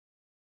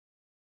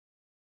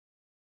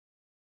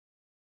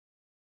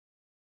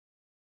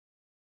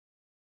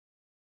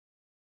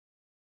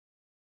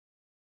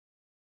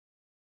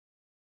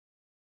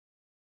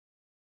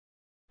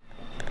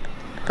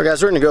Alright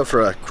guys, we're going to go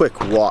for a quick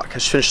walk. I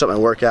just finished up my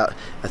workout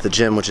at the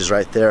gym, which is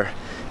right there.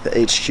 The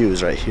HQ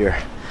is right here.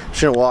 I'm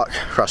just going to walk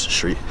across the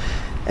street,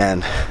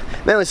 and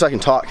mainly so I can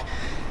talk.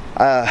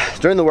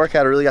 During the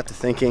workout I really got to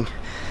thinking,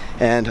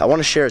 and I want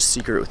to share a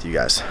secret with you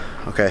guys,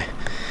 okay?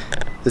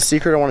 The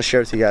secret I want to share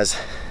with you guys,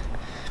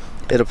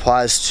 it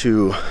applies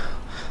to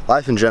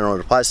life in general. It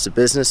applies to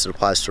business, it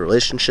applies to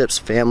relationships,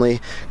 family,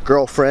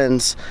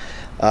 girlfriends,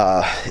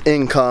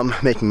 income,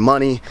 making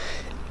money.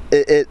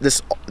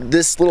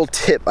 This little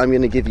tip I'm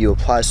going to give you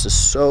applies to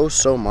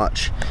so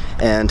much,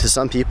 and to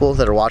some people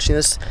that are watching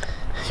this,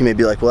 you may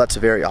be like, well, that's a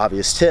very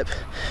obvious tip,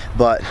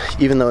 but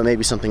even though it may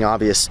be something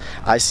obvious,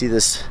 I see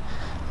this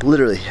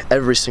literally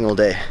every single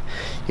day,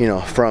 you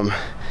know, from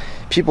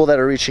people that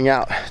are reaching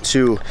out,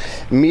 to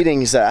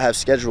meetings that I have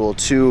scheduled,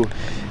 to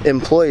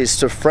employees,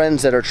 to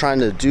friends that are trying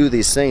to do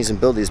these things and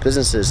build these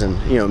businesses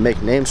and, you know,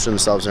 make names for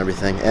themselves and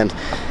everything. And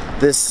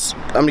this,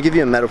 I'm going to give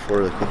you a metaphor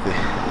really quickly.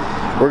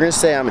 We're going to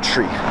say I'm a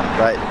tree,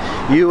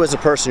 right? You as a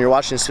person, you're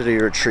watching this video,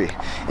 you're a tree,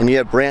 and you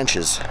have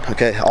branches,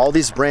 okay? All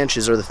these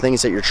branches are the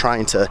things that you're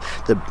trying to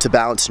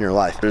balance in your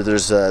life.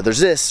 There's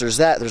this, there's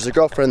that, there's a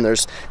girlfriend,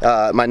 there's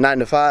my 9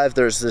 to 5,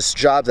 there's this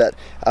job that,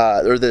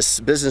 or this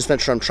business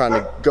venture I'm trying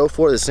to go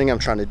for, this thing I'm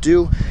trying to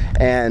do,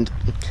 and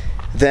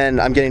then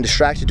I'm getting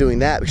distracted doing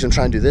that because I'm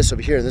trying to do this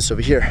over here and this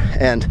over here,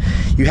 and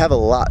you have a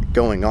lot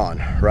going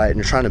on, right? And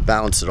you're trying to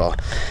balance it all.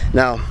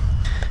 Now,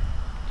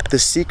 the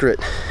secret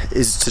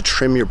is to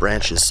trim your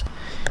branches.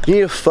 You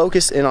need to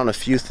focus in on a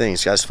few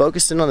things, guys.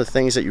 Focus in on the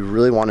things that you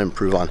really want to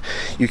improve on.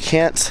 You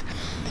can't,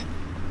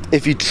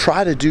 if you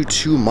try to do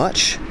too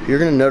much, you're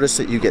gonna notice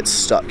that you get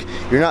stuck.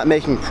 You're not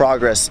making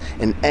progress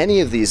in any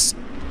of these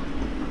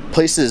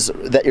places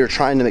that you're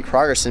trying to make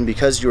progress in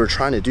because you are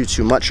trying to do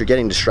too much. You're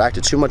getting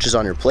distracted. Too much is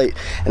on your plate,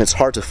 and it's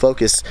hard to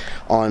focus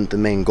on the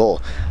main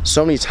goal.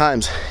 So many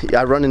times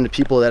I run into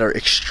people that are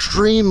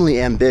extremely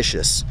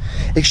ambitious.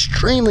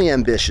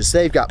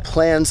 They've got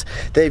plans,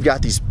 they've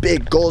got these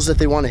big goals that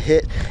they want to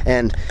hit,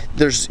 and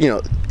there's, you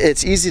know,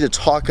 it's easy to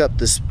talk up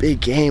this big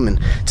game and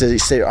to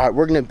say, all right,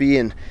 we're going to be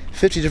in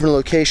 50 different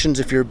locations.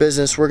 If you're a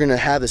business, we're going to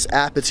have this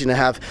app, it's going to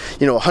have,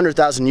 you know,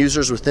 100,000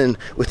 users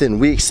within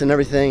weeks and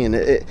everything,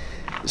 and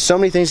so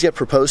many things get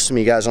proposed to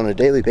me, guys, on a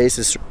daily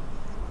basis.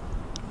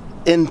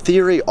 In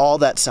theory, all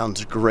that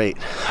sounds great,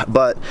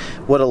 but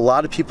what a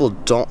lot of people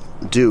don't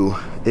do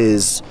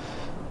is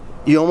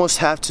you almost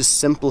have to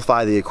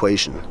simplify the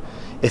equation.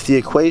 If the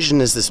equation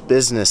is this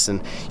business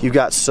and you've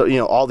got, so, you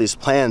know, all these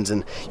plans,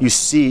 and you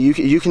see,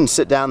 you can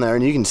sit down there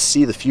and you can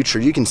see the future,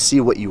 you can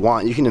see what you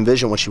want, you can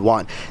envision what you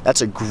want.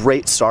 That's a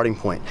great starting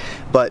point.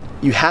 But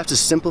you have to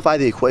simplify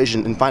the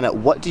equation and find out,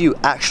 what do you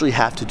actually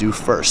have to do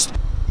first?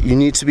 You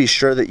need to be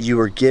sure that you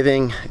are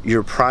giving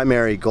your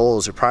primary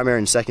goals, your primary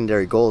and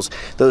secondary goals,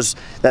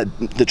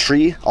 the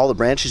tree, all the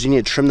branches, you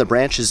need to trim the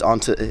branches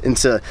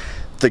into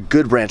the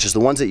good branches, the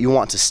ones that you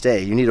want to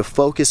stay. You need to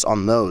focus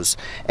on those,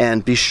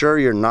 and be sure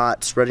you're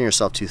not spreading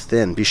yourself too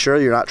thin. Be sure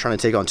you're not trying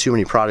to take on too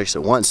many projects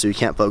at once, so you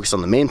can't focus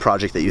on the main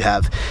project that you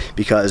have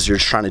because you're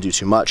just trying to do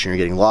too much and you're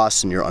getting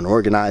lost and you're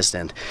unorganized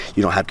and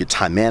you don't have good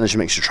time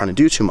management because you're trying to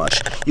do too much.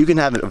 You can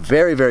have a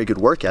very, very good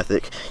work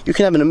ethic. You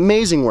can have an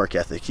amazing work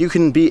ethic. You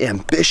can be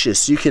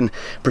ambitious. You can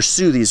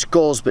pursue these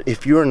goals, but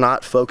if you're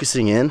not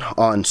focusing in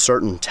on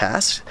certain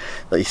tasks,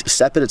 like a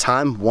step at a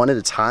time, one at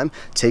a time,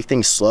 take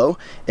things slow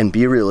and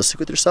be realistic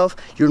with yourself,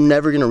 you're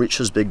never going to reach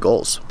those big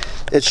goals.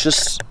 It's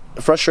just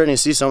frustrating to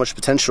see so much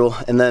potential,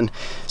 and then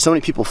so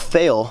many people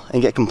fail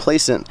and get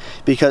complacent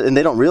and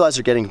they don't realize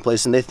they're getting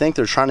complacent. They think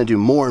they're trying to do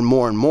more and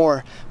more and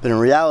more, but in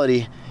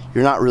reality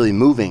you're not really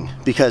moving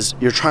because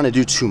you're trying to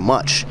do too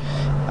much.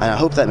 And I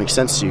hope that makes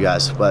sense to you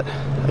guys. But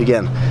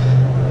again,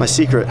 my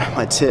secret,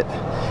 my tip,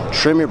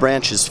 trim your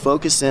branches,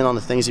 focus in on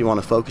the things you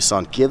want to focus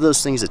on, give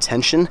those things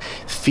attention,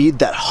 feed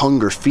that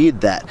hunger,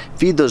 feed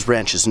those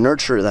branches,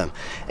 nurture them,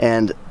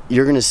 and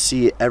you're gonna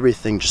see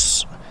everything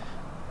just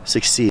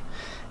succeed.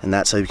 And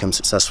that's how you become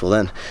successful.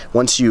 Then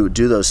once you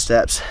do those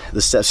steps,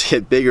 the steps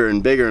get bigger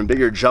and bigger and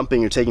bigger,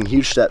 jumping, you're taking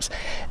huge steps,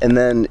 and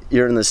then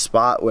you're in this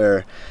spot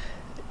where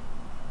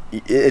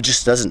it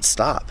just doesn't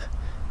stop.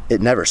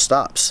 It never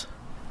stops.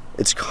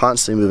 It's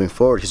constantly moving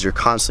forward because you're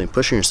constantly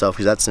pushing yourself,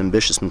 because that's the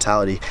ambitious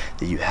mentality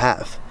that you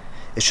have.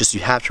 It's just, you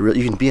have to,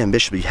 you can be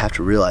ambitious, but you have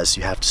to realize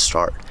you have to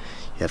start.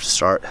 You have to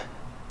start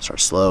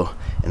slow,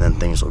 and then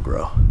things will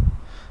grow.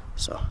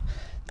 So,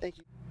 thank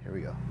you. Here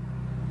we go.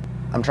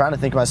 I'm trying to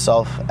think of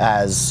myself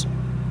as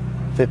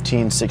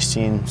 15,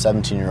 16,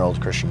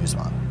 17-year-old Christian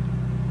Guzman.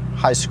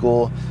 High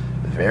school,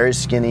 very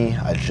skinny,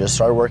 I just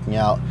started working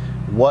out.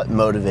 What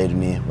motivated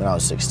me when I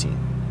was 16?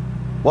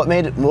 What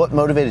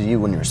motivated you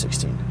when you were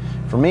 16?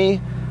 For me,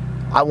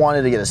 I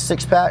wanted to get a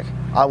six-pack,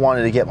 I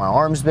wanted to get my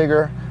arms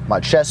bigger, my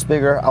chest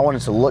bigger, I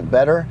wanted to look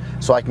better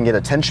so I can get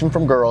attention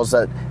from girls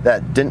that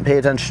didn't pay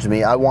attention to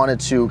me. I wanted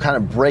to kind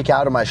of break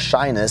out of my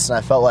shyness, and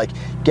I felt like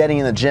getting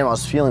in the gym, I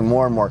was feeling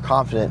more and more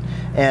confident.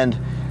 And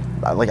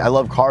like, I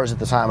love cars at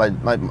the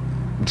time. My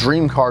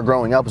dream car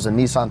growing up was a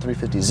Nissan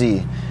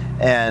 350Z,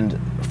 and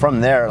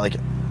from there, like,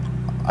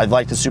 I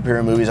like the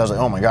superhero movies. I was like,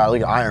 oh my God,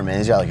 look at Iron Man.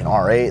 He's got like an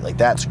R8. Like,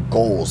 that's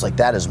goals. Like,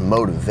 that is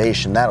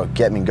motivation. That'll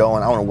get me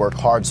going. I want to work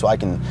hard so I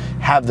can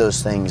have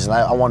those things. And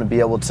I want to be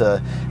able to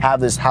have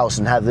this house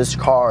and have this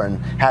car and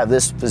have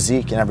this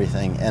physique and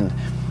everything. And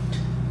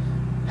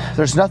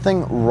there's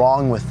nothing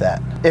wrong with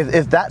that.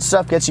 If that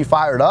stuff gets you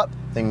fired up,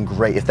 then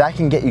great. If that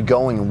can get you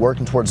going and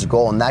working towards a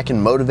goal, and that can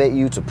motivate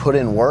you to put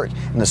in work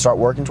and to start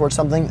working towards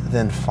something,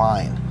 then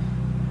fine.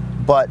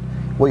 But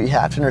what you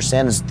have to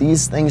understand is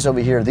these things over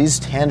here, these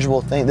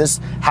tangible things, this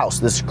house,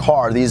 this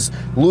car, these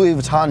Louis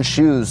Vuitton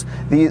shoes,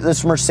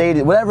 this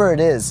Mercedes, whatever it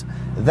is,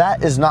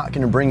 that is not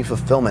going to bring you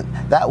fulfillment.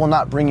 That will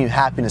not bring you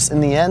happiness.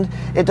 In the end,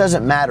 it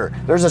doesn't matter.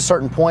 There's a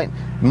certain point,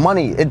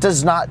 money, it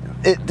does not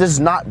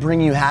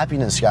bring you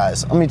happiness,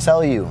 guys. Let me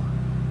tell you.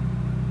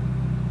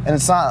 And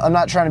it's not, I'm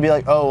not trying to be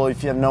like, oh, well,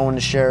 if you have no one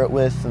to share it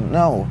with,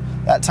 no,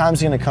 that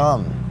time's going to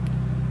come.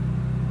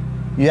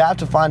 You have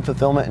to find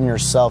fulfillment in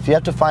yourself. You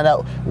have to find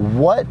out,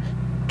 what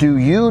do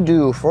you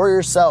do for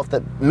yourself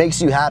that makes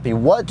you happy?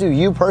 What do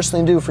you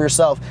personally do for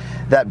yourself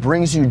that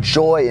brings you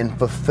joy and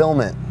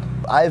fulfillment?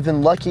 I've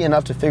been lucky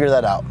enough to figure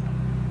that out.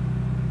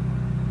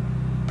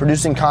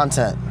 Producing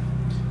content,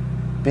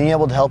 being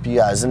able to help you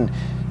guys. And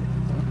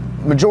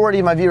majority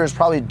of my viewers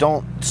probably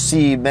don't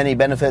see many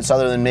benefits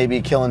other than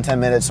maybe killing 10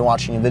 minutes and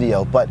watching a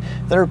video. But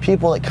there are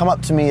people that come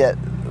up to me, a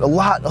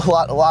lot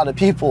of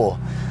people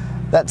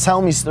that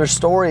tell me their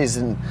stories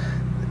and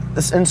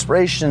this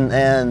inspiration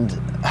and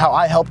how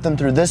I helped them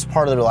through this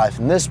part of their life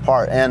and this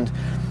part, and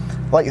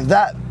like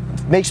that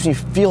makes me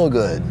feel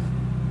good.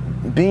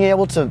 Being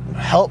able to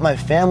help my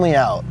family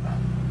out,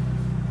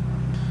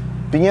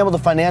 being able to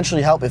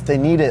financially help if they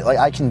need it, like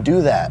I can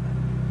do that.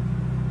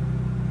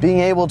 Being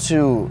able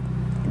to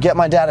get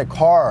my dad a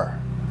car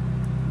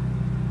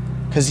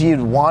because he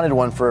had wanted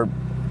one for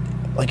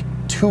like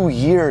 2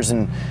 years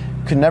and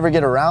could never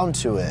get around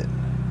to it.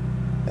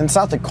 And it's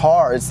not the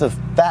car, it's the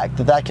fact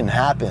that that can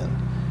happen.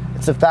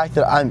 It's the fact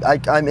that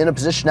I'm in a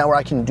position now where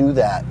I can do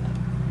that.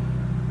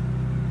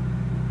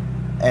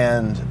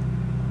 And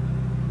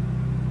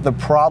the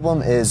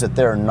problem is that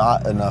there are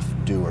not enough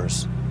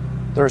doers.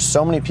 There are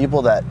so many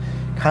people that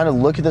kind of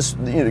look at this,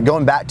 you know,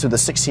 going back to the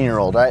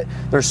 16-year-old, right?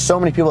 There's so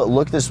many people that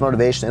look at this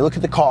motivation. They look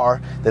at the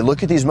car, they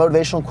look at these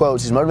motivational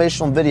quotes, these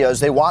motivational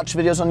videos, they watch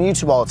videos on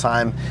YouTube all the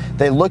time,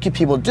 they look at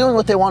people doing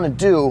what they want to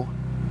do,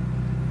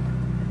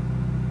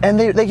 and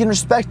they can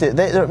respect it.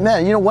 They're,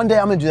 man, you know, one day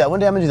I'm gonna do that,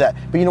 one day I'm gonna do that.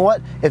 But you know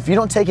what? If you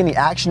don't take any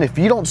action, if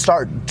you don't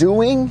start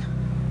doing,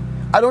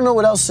 I don't know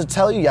what else to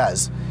tell you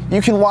guys.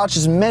 You can watch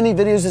as many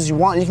videos as you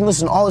want, you can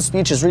listen to all the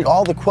speeches, read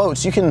all the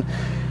quotes, you can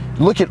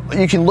look at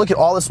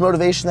all this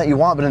motivation that you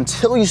want, but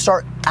until you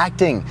start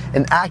acting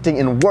and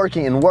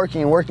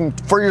working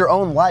for your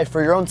own life,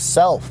 for your own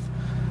self,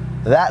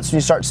 that's when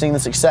you start seeing the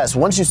success.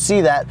 Once you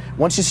see that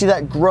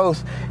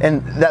growth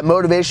and that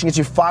motivation gets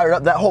you fired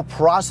up, that whole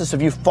process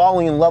of you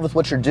falling in love with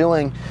what you're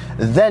doing,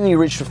 then you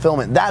reach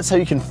fulfillment. That's how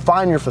you can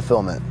find your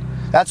fulfillment.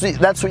 That's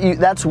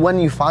when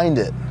you find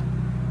it.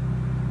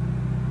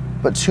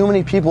 But too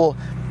many people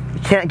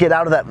can't get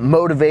out of that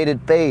motivated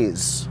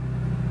phase.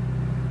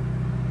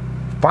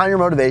 Find your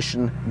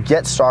motivation,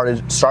 get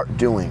started, start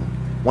doing.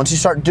 Once you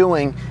start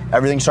doing,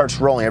 everything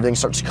starts rolling, everything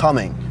starts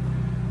coming.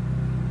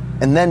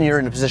 And then you're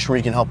in a position where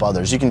you can help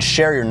others. You can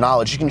share your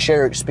knowledge, you can share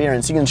your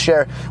experience, you can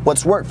share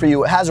what's worked for you,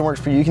 what hasn't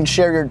worked for you, you can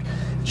share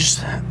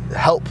just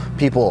help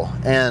people.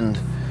 And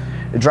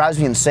it drives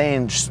me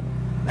insane just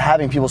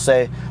having people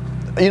say,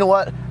 you know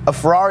what, a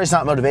Ferrari is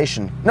not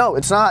motivation. No,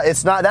 it's not,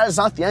 that is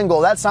not the end goal,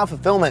 that's not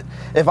fulfillment.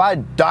 If I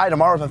die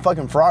tomorrow with a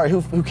fucking Ferrari,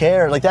 who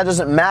cares? Like, that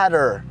doesn't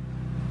matter.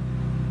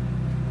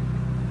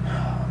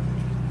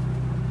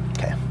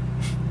 Okay,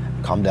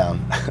 calm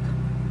down.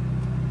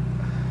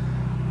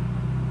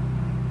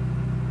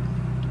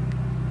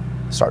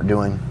 Start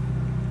doing,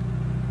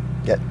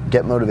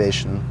 get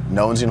motivation.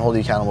 No one's gonna hold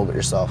you accountable but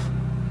yourself.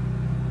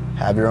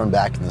 Have your own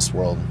back in this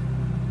world.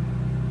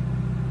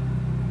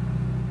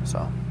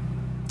 So,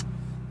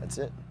 that's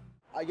it.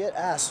 I get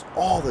asked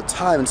all the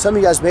time, and some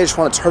of you guys may just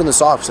want to turn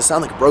this off because I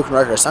sound like a broken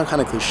record, I sound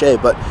kind of cliche,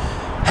 but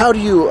how do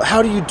you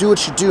do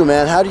what you do,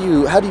 man? How do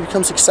you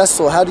become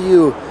successful?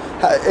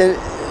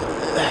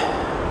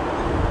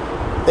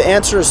 The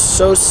answer is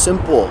so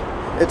simple.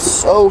 It's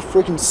so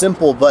freaking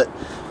simple, but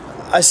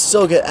I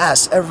still get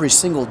asked every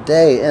single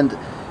day. And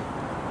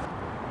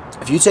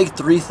if you take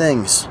three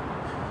things,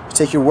 you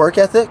take your work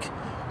ethic,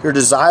 your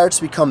desire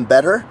to become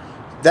better,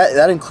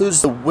 that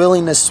includes the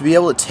willingness to be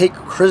able to take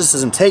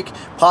criticism, take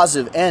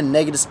positive and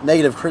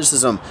negative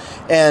criticism,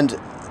 and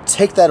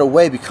take that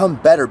away, become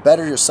better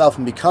yourself,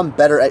 and become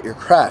better at your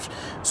craft.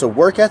 So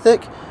work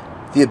ethic,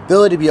 the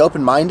ability to be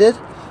open-minded,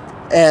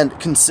 and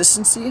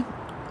consistency.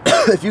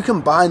 If you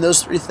combine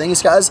those three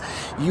things, guys,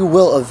 you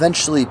will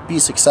eventually be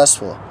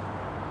successful.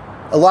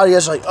 A lot of you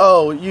guys are like,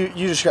 oh, you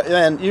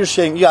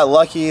got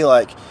lucky,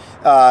 like,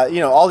 you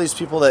know, all these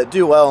people that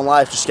do well in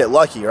life just get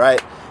lucky,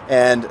 right?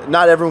 And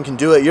not everyone can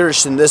do it. You're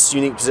just in this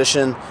unique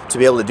position to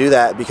be able to do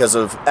that because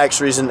of X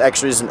reason,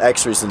 X reason,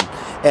 X reason.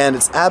 And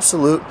it's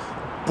absolute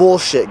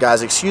bullshit,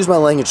 guys. Excuse my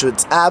language, but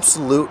it's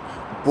absolute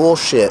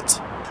bullshit.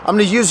 I'm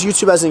going to use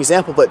YouTube as an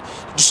example, but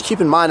just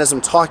keep in mind as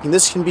I'm talking,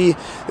 this can be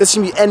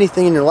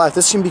anything in your life.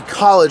 This can be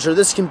college, or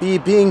this can be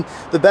being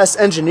the best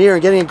engineer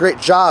and getting a great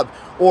job,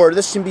 or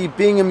this can be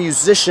being a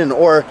musician,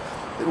 or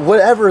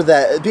whatever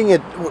that, being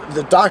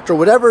the doctor,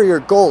 whatever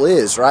your goal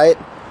is, right?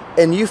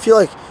 And you feel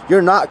like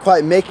you're not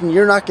quite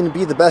you're not going to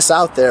be the best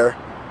out there.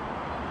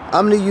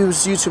 I'm going to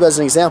use YouTube as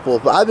an example,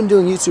 but I've been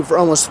doing YouTube for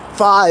almost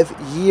 5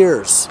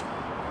 years.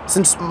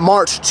 Since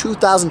March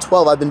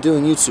 2012, I've been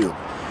doing YouTube.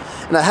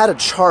 And I had a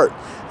chart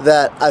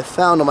that I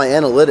found on my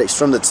analytics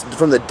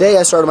from the day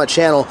I started my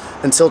channel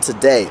until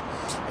today.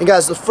 And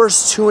guys, the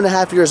first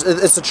 2.5 years,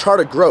 it's a chart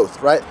of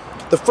growth, right?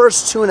 The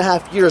first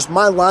 2.5 years,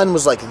 my line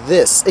was like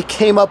this. It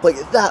came up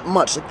like that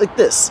much, like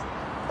this,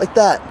 like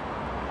that.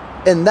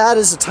 And that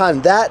is the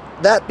time, that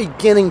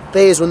beginning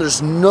phase when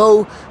there's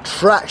no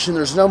traction,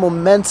 there's no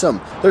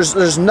momentum,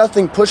 there's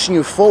nothing pushing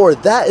you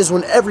forward. That is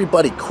when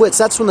everybody quits.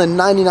 That's when the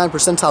 99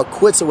 percentile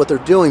quits at what they're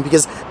doing,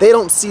 because they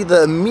don't see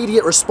the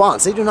immediate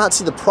response. They do not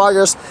see the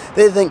progress.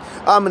 They think,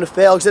 oh, I'm gonna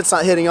fail because it's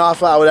not hitting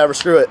off. Oh, whatever,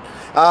 screw it.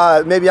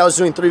 Maybe I was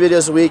doing 3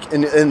 videos a week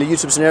in the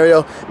YouTube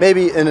scenario.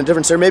 Maybe in a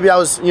different scenario. Maybe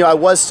I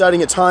was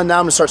studying a ton. Now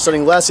I'm gonna start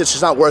studying less. It's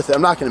just not worth it.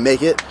 I'm not gonna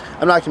make it.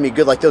 I'm not gonna be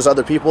good like those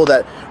other people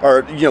that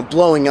are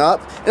blowing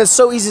up. And it's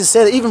so easy to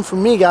say that. Even for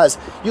me, guys,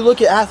 you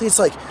look at athletes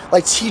like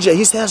TJ.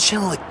 He's had his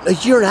channel like a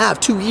year and a half,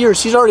 2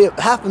 years. He's already at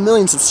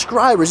 500,000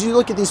 subscribers. You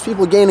look at these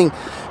people gaining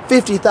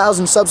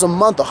 50,000 subs a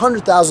month,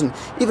 100,000,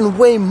 even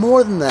way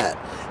more than that.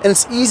 And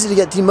it's easy to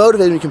get demotivated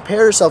when you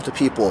compare yourself to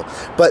people.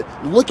 But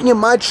looking at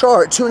my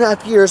chart,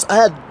 2.5 years, I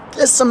had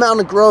this amount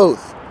of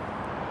growth.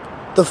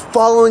 The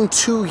following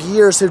 2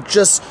 years have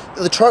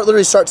the chart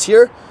literally starts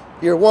here,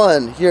 year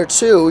 1, year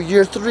 2,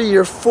 year 3,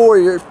 year 4,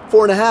 year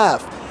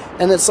 4.5.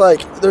 And it's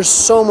like, there's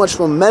so much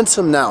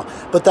momentum now.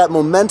 But that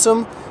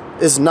momentum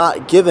is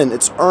not given,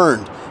 it's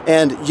earned.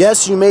 And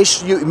yes, you may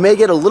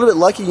get a little bit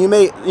lucky, you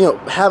may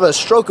have a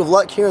stroke of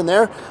luck here and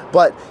there,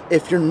 but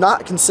if you're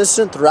not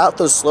consistent throughout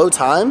those slow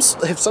times,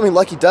 if something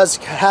lucky does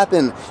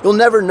happen, you'll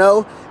never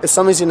know if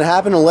something's going to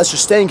happen unless you're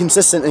staying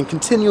consistent and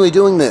continually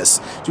doing this.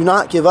 Do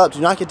not give up,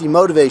 do not get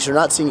demotivated. You're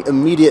not seeing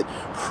immediate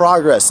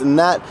progress, and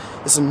that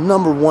is the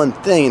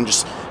 #1 thing. And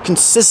just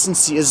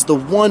consistency is the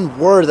one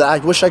word that I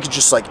wish I could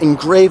just like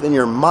engrave in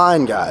your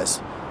mind,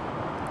 guys.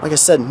 Like I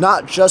said,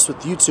 not just with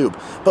YouTube,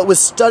 but with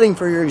studying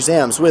for your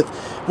exams, with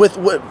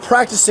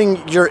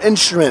practicing your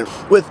instrument,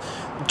 with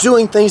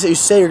doing things that you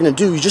say you're going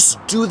to do. You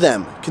just do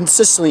them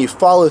consistently. You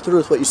follow through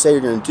with what you say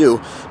you're going to do,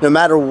 no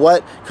matter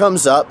what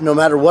comes up, no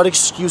matter what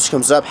excuse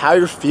comes up, how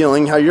you're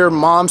feeling, how your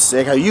mom's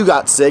sick, how you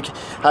got sick,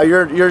 how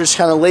you're just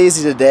kind of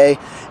lazy today.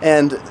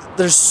 And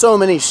there's so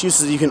many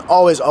excuses that you can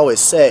always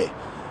say,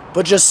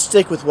 but just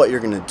stick with what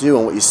you're going to do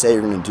and what you say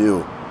you're going to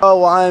do.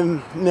 Oh, well,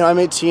 I'm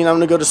 18, I'm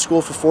gonna go to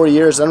school for 4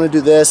 years, I'm gonna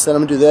do this, then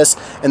I'm gonna do this,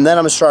 and then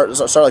I'm gonna start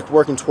like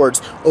working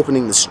towards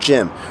opening this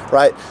gym,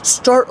 right?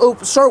 Start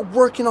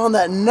working on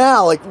that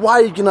now. Like, why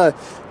are you gonna,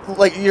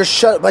 like, you're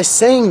shut by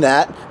saying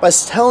that, by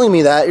telling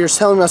me that, you're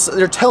telling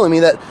me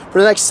that for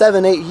the next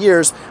 7-8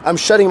 years, I'm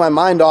shutting my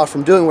mind off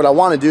from doing what I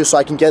want to do so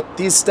I can get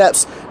these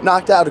steps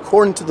knocked out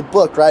according to the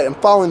book, right? I'm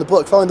following the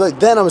book,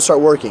 then I'm gonna start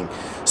working.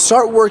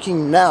 Start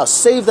working now,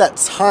 save that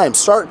time,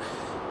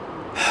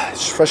 it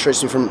just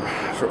frustrates me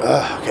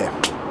okay.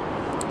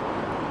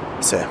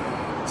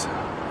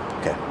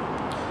 Okay.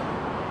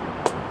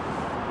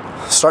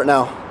 Start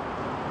now.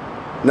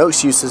 No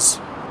excuses.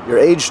 Your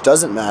age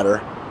doesn't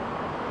matter.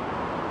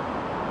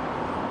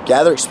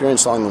 Gather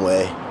experience along the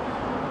way.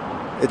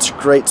 It's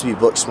great to be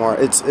book smart.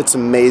 It's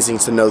amazing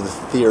to know the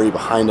theory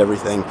behind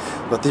everything,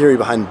 the theory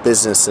behind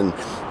business and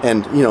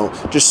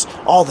just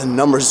all the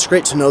numbers. It's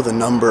great to know the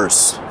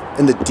numbers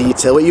and the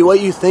detail. What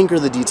you think are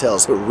the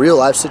details, but real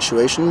life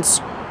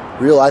situations,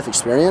 real life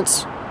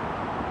experience,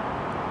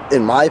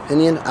 in my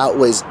opinion,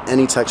 outweighs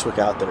any textbook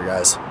out there,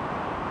 guys.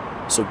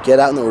 So get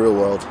out in the real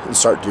world and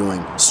start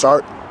doing.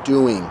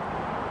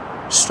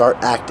 Start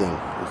acting,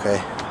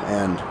 okay?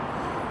 And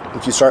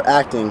if you start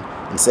acting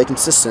and stay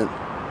consistent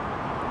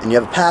and you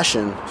have a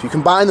passion, if you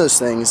combine those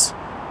things,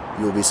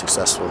 you will be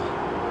successful.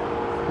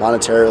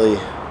 Monetarily,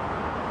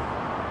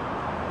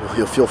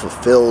 you'll feel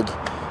fulfilled.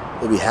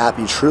 You'll be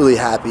happy, truly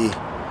happy,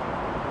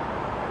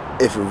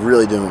 if you're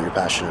really doing what you're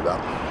passionate about.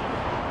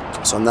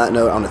 So on that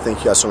note, I want to thank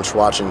you guys so much for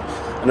watching.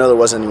 I know there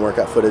wasn't any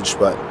workout footage,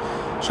 but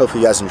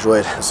hopefully you guys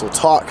enjoyed this little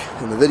talk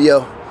in the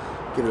video.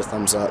 Give it a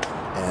thumbs up,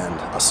 and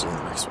I'll see you in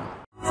the next one.